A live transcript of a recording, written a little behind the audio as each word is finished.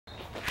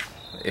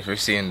if you're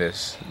seeing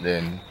this,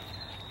 then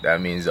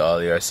that means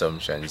all your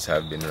assumptions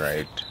have been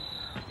right.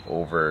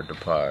 Over the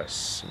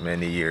past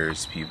many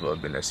years, people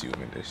have been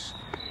assuming this.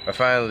 I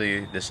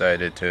finally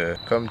decided to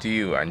come to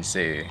you and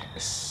say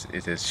yes,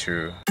 it is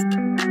true.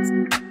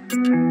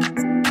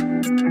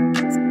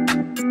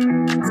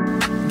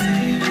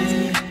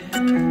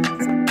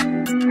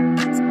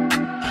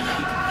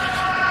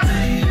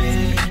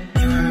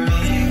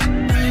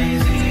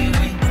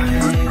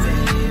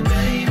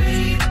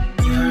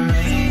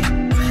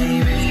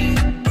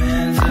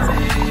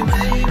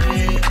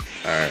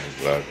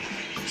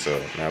 So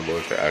now I'm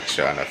about to ask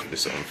Sean to do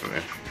something for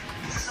me.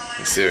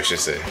 Let's see what she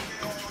say.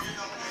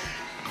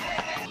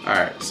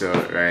 Alright, so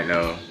right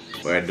now,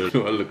 when I do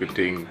a little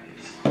thing,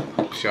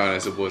 Sean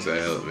is supposed to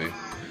help me.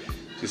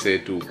 She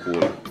said too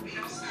cool.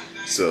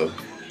 So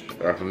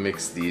I have to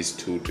mix these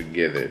two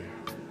together.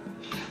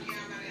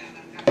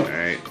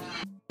 Alright.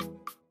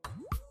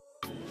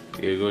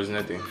 Here goes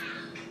nothing.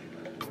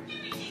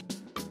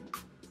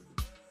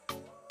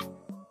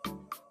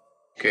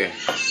 Okay.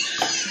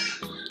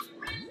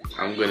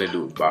 I'm gonna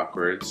do it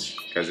backwards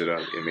because it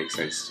makes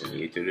sense to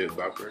me to do it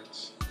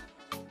backwards.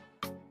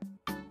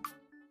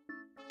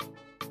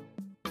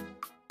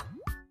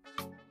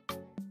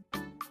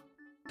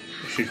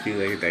 It should feel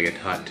like it get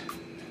hot.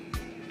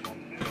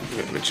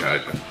 Get my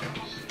charger.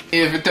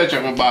 If it touch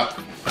on my back.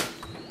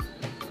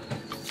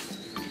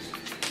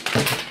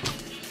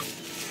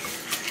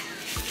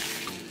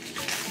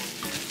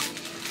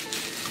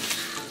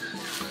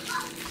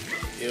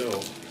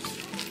 Yo.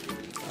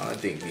 I don't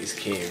think these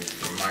came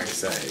from my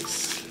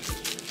size.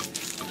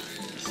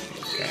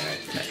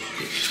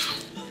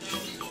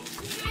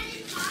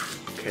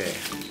 Okay.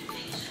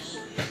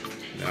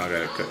 Now I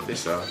gotta cut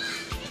this off.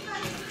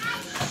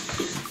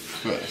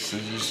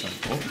 Scissors.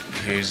 Oh,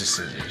 here's the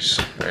scissors.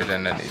 Right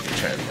underneath the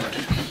tripod.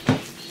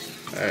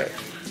 Alright.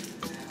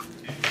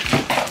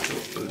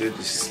 We'll do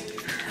this.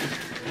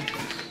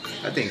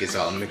 I think it's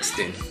all mixed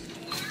in.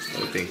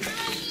 What do you think?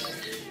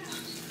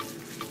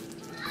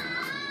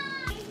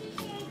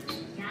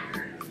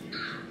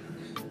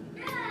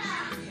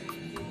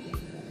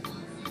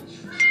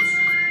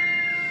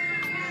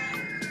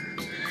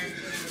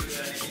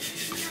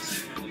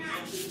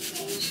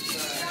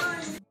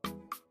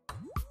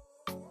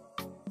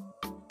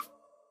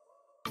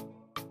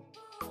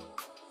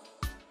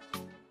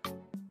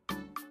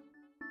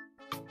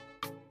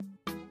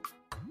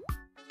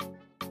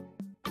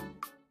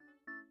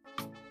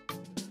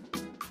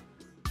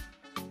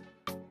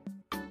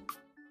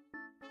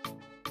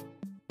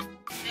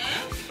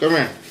 Come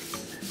here.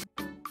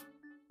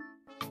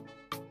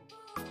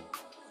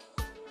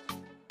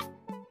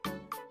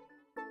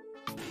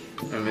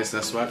 I missed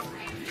that spot.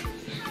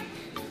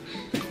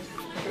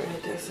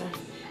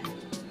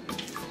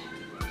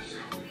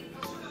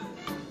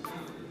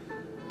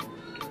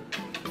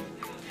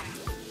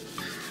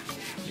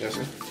 Yes,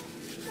 sir.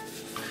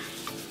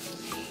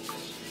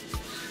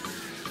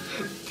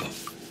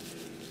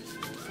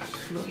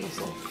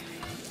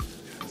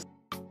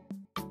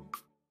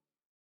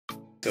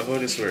 So how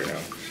this work now?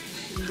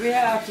 We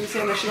have to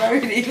say that she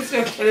already used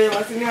to put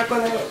it in her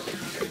color.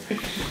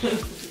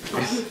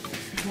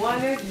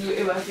 One is you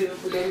ever see to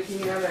put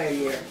everything in a right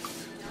here.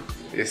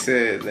 You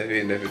said let me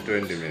in there for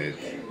 20 minutes.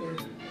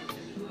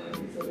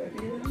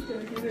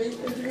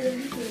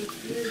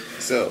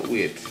 So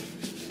wait.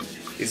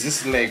 Is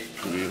this like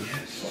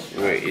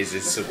wait, is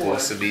it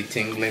supposed to be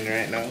tingling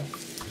right now?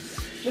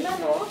 I don't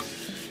know.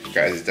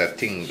 Guys, it's that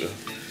tingle.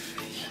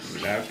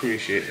 I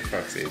appreciate the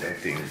fact that it's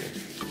that tingle.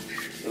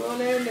 You want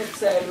to have next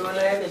side, you want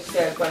to have next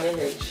side on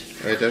the edge.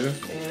 Right, doesn't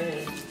it?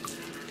 Yeah.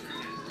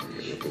 A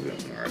little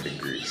bit more of the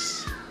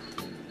grease.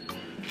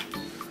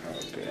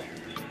 Okay.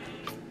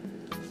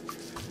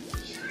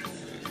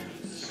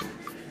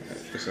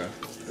 What's that?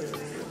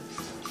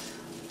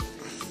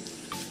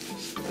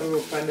 I'll go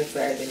on the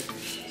side then.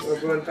 We're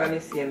going on the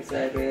same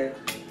side where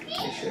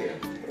I'll show you.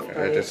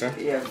 Right, that's it?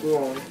 Yeah,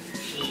 go on.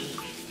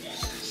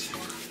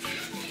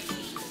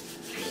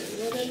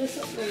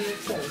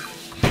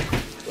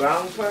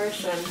 Wrong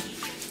person.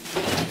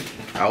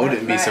 I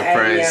wouldn't be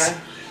surprised.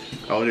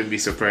 I wouldn't be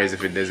surprised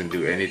if it doesn't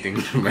do anything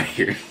to my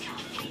hair.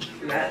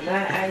 Not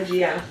my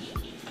idea.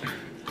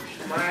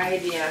 My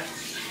idea.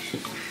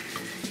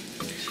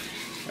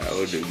 I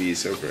wouldn't be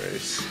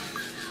surprised.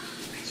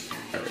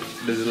 Alright,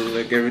 does it look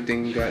like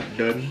everything got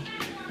done?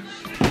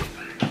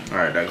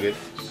 Alright, that good?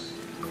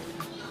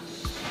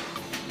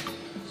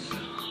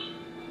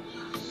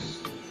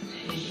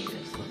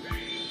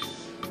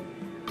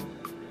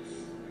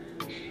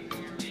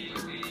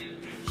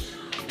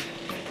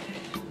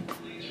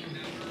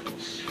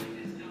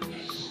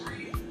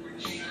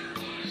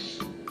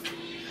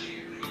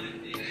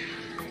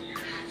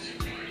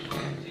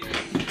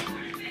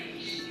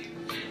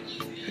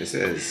 It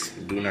says,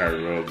 do not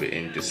rub it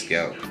into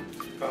scalp.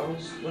 Oh,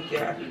 what you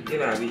have to do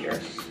now here?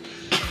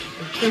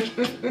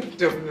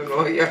 Don't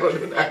know you have to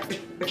do that.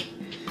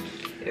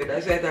 Yeah,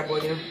 that's right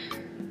about you.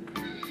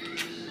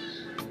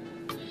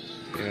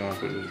 You know,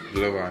 put the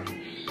glove on.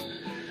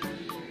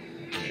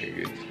 Very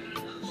good.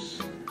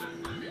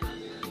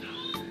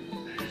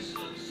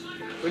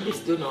 What this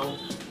do now?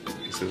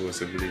 It's supposed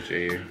to bleach your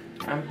hair.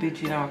 I'm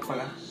bleaching our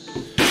color.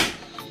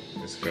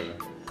 This color.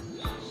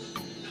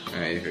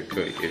 And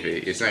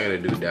it's not gonna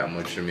do that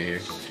much for me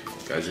here,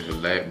 because if it's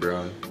light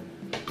brown,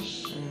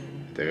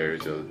 the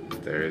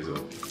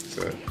result.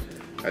 So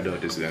I don't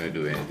think it's gonna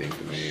do anything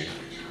for me here.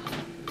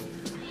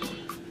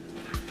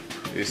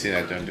 You see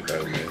that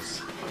 25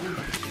 minutes.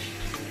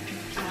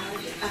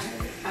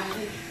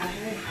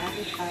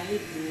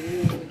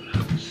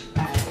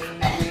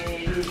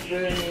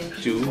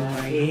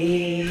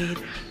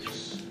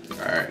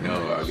 Alright,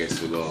 no, I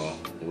guess we'll go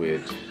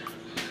with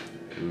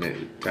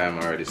time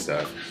already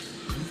stopped.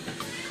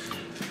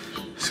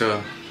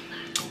 So,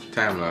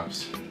 time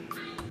lapse.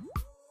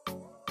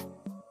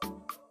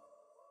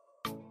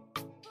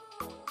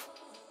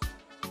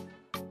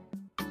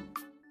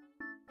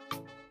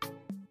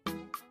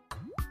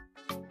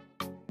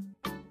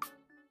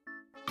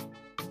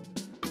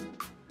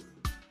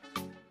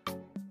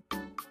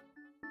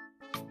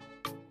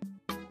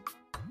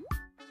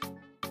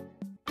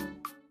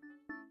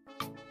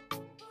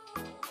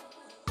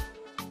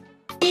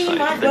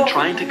 Than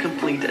trying to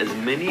complete as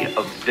many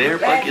of their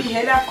buckets.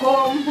 Yeah,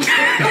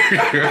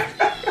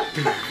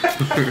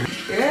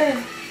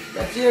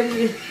 that's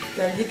usually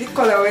the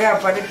color we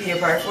have on the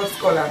paper, first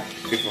color.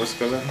 The first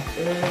color?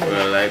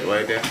 Well, light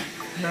white there?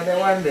 Another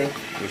one there.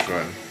 Which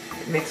one?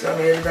 Next one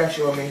will that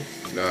show me.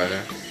 The one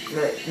there?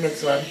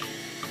 Next one.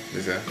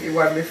 This one? The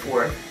one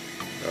before.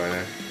 The one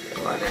there? The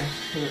one there.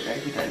 Look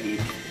like it a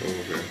lead.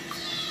 Okay.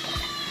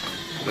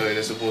 No, you're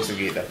not supposed to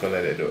get that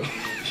color there though.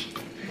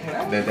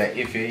 That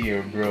if your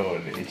hair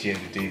brown, it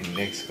changes to the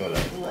next color.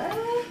 What?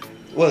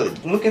 Well,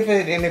 look at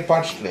it in the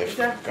patch left,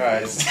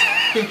 guys.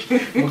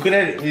 Look at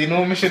that. You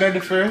know what I should have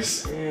the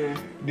first? Yeah.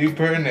 The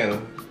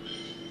pernel.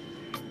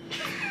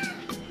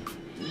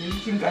 You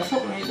think of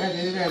something like that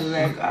is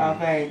like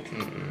alright.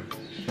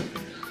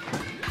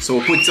 So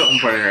we'll put something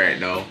on it right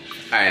now,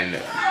 and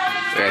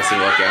let's see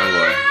what can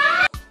go.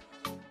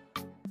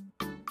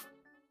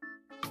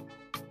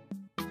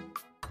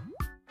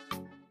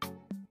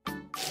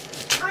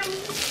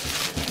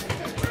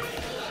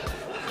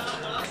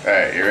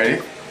 Alright, you ready?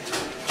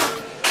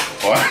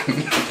 1,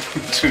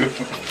 2.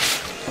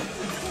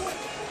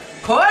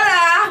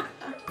 Cola!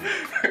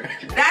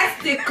 That's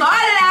the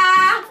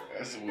cola!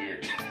 That's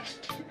weird.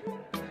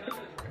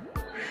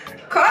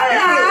 Cola!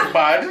 It look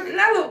bad.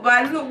 Not look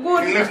bad, look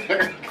good. It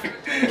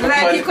look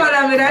Like the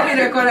color, me that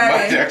the color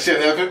but there. actually, I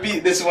have to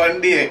beat this one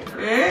day.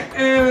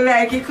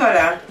 Like the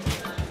color.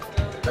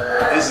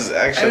 This is It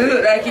actually.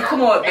 look like it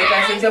come out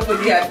better since you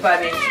put the hot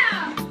pan in.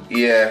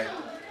 Yeah.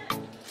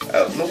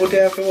 No, what they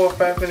have for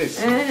 5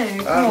 minutes?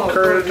 I'm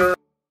curling.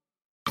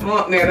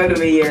 Me gonna do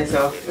my hair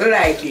so. You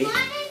like it?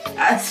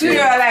 I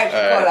swear I like the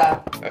color.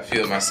 I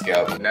feel my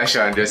scalp.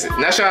 Nashan, just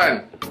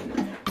Nashan,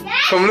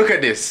 come look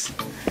at this.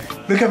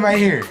 Look at my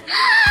hair.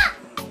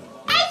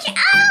 It's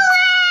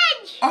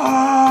orange!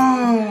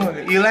 Oh,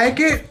 you like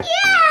it? Yeah,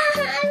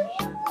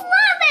 I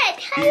love it!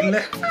 You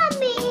like?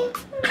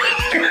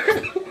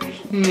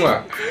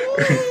 Mwah.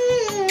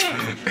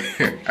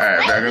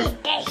 Alright, back up.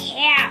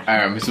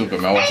 Alright, Miss Super,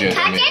 may I wash it?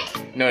 Touch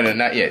it? No,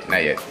 not yet,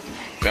 not yet.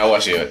 May I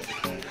wash it?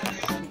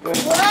 What?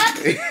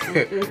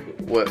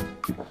 What?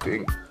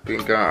 Pink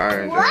and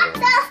orange. What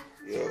the?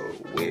 Yo,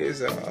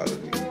 where's all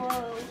of these?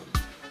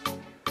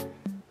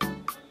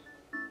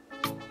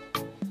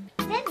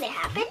 Did it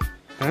happen?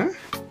 Huh?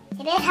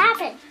 It did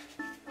happen.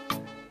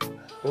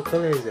 What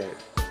color is that?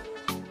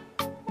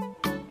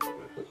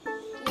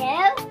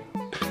 Yellow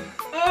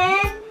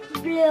and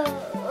blue.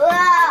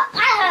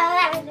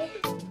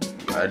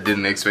 I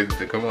didn't expect it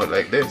to come out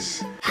like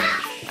this.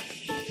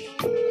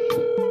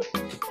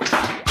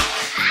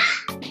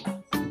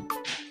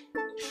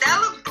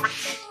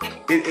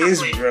 It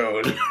is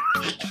brown.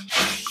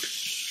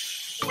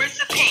 Where's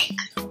the pink?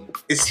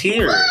 It's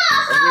here.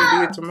 I'm gonna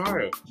do it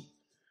tomorrow.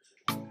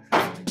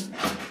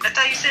 I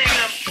thought you said you were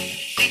gonna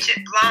bleach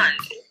it blonde.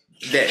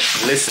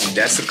 Listen,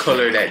 that's the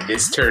color that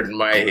this turned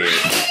my hair.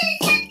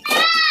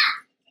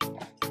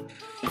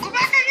 Go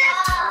back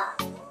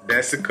again.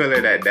 That's the color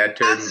that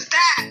turned. What's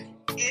that?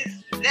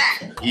 Is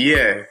that?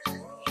 Yeah.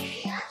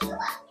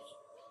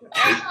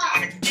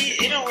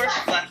 It don't work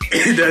for black people.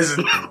 It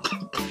doesn't.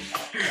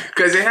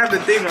 Because they have the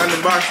thing on the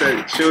box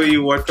that show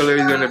you what color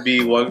is gonna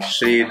be, what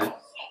shade. Oh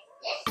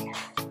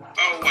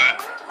wow.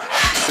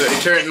 So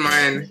it turned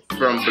mine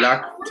from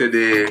black to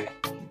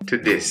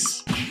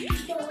this.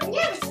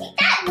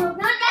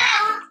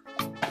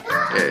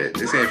 Yeah,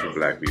 this ain't for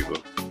black people.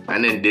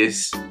 And then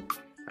this,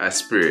 I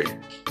spray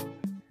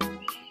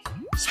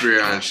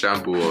on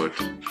shampoo out.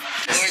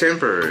 It's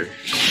temporary.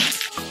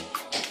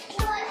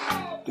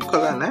 The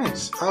color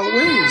nice,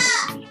 always.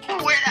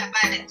 Don't wear that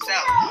by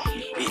itself.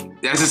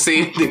 That's the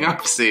same thing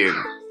I'm saying.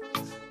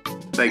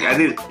 Like I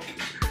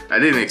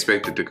didn't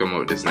expect it to come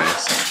out this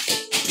nice.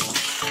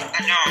 I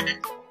know.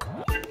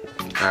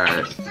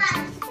 Alright.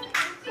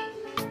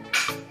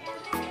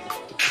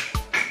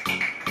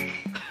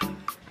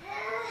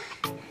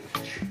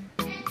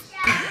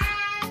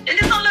 It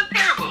doesn't look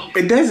terrible.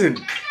 It doesn't.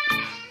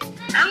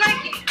 I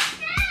like it.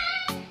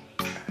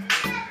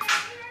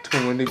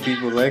 so many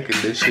people liking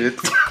this shit.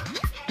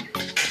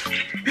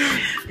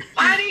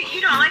 Why do you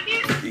don't like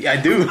it? I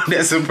do.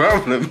 That's the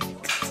problem.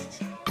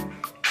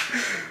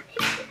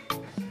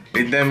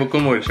 It then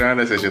come with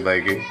China says you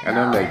like it, and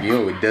I'm like,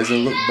 yo, it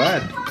doesn't look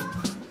bad.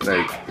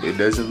 Like, it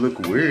doesn't look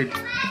weird.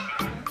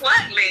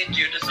 What made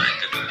you decide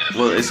to do this?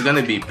 Well, it's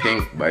gonna be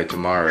pink by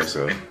tomorrow,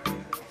 so. Maybe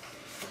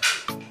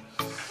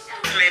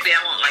I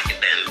won't like it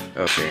then.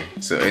 Okay,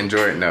 so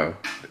enjoy it now.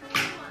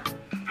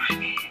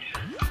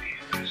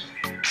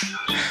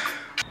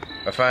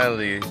 I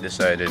finally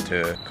decided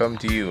to come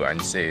to you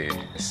and say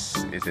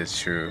it is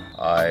true.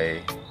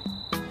 I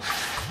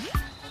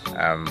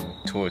am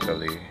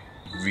totally,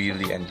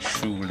 really and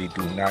truly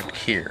do not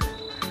care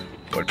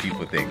what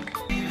people think.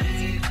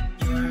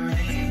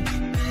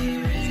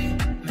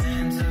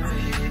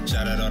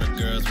 Shout out all the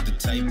girls with the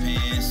tight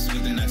pants,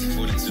 with the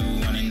 1942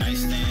 on their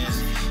nightstands.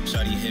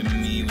 Shawty hit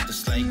me with a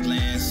slight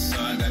glance,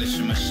 so I gotta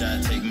shoot my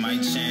shot, take my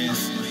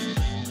chance.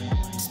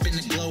 Spin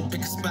the globe,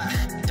 pick a spot.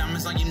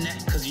 Diamonds on your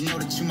neck, cause you know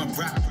that you my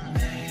rock.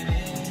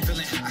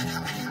 Feeling hot,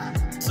 hot,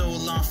 hot.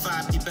 Soul on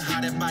fire, peeping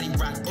how that body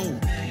rock.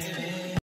 Ooh.